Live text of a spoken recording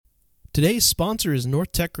Today's sponsor is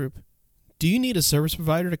North Tech Group. Do you need a service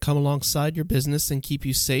provider to come alongside your business and keep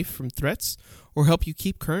you safe from threats or help you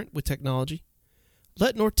keep current with technology?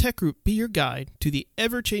 Let North Tech Group be your guide to the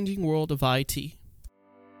ever-changing world of IT.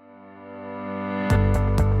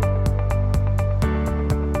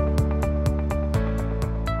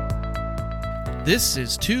 This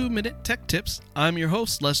is 2-Minute Tech Tips. I'm your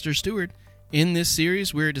host, Lester Stewart. In this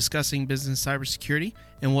series, we're discussing business cybersecurity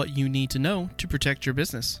and what you need to know to protect your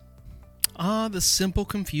business. The simple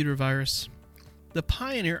computer virus. The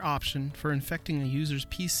pioneer option for infecting a user's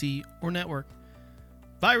PC or network.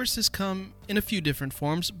 Viruses come in a few different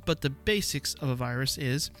forms, but the basics of a virus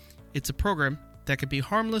is it's a program that can be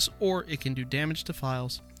harmless or it can do damage to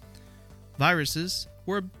files. Viruses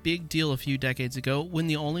were a big deal a few decades ago when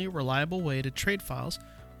the only reliable way to trade files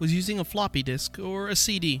was using a floppy disk or a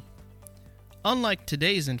CD. Unlike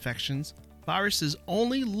today's infections, viruses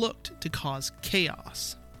only looked to cause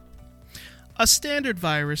chaos. A standard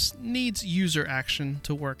virus needs user action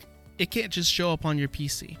to work. It can't just show up on your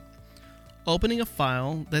PC. Opening a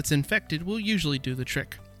file that's infected will usually do the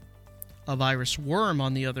trick. A virus worm,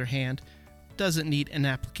 on the other hand, doesn't need an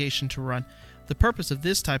application to run. The purpose of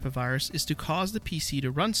this type of virus is to cause the PC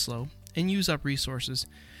to run slow and use up resources.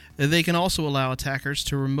 They can also allow attackers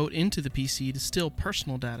to remote into the PC to steal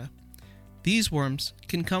personal data. These worms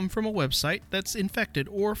can come from a website that's infected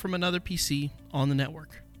or from another PC on the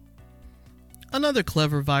network. Another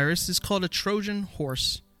clever virus is called a Trojan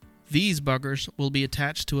horse. These buggers will be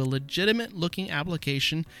attached to a legitimate-looking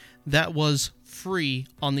application that was free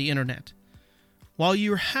on the internet. While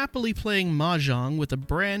you're happily playing Mahjong with a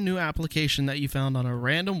brand new application that you found on a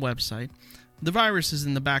random website, the virus is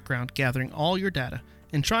in the background gathering all your data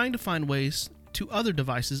and trying to find ways to other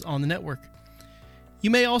devices on the network. You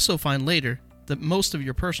may also find later that most of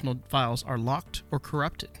your personal files are locked or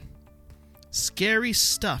corrupted. Scary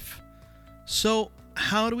stuff. So,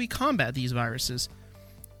 how do we combat these viruses?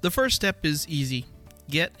 The first step is easy.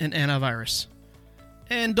 Get an antivirus.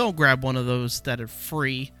 And don't grab one of those that are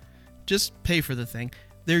free. Just pay for the thing.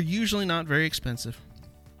 They're usually not very expensive.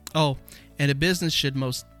 Oh, and a business should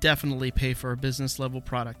most definitely pay for a business level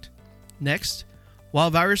product. Next, while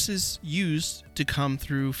viruses used to come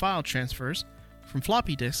through file transfers from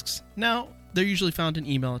floppy disks, now they're usually found in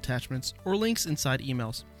email attachments or links inside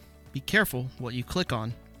emails. Be careful what you click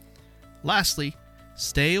on. Lastly,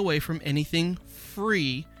 stay away from anything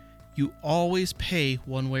free. You always pay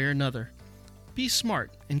one way or another. Be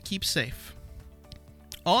smart and keep safe.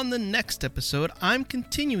 On the next episode, I'm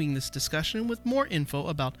continuing this discussion with more info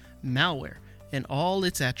about malware and all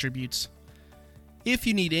its attributes. If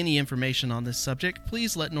you need any information on this subject,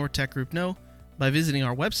 please let North Tech Group know by visiting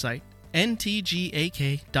our website,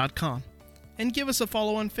 ntgak.com, and give us a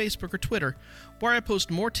follow on Facebook or Twitter, where I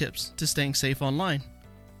post more tips to staying safe online.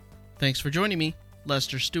 Thanks for joining me,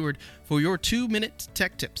 Lester Stewart, for your 2-Minute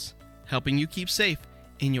Tech Tips, helping you keep safe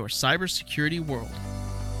in your cybersecurity world.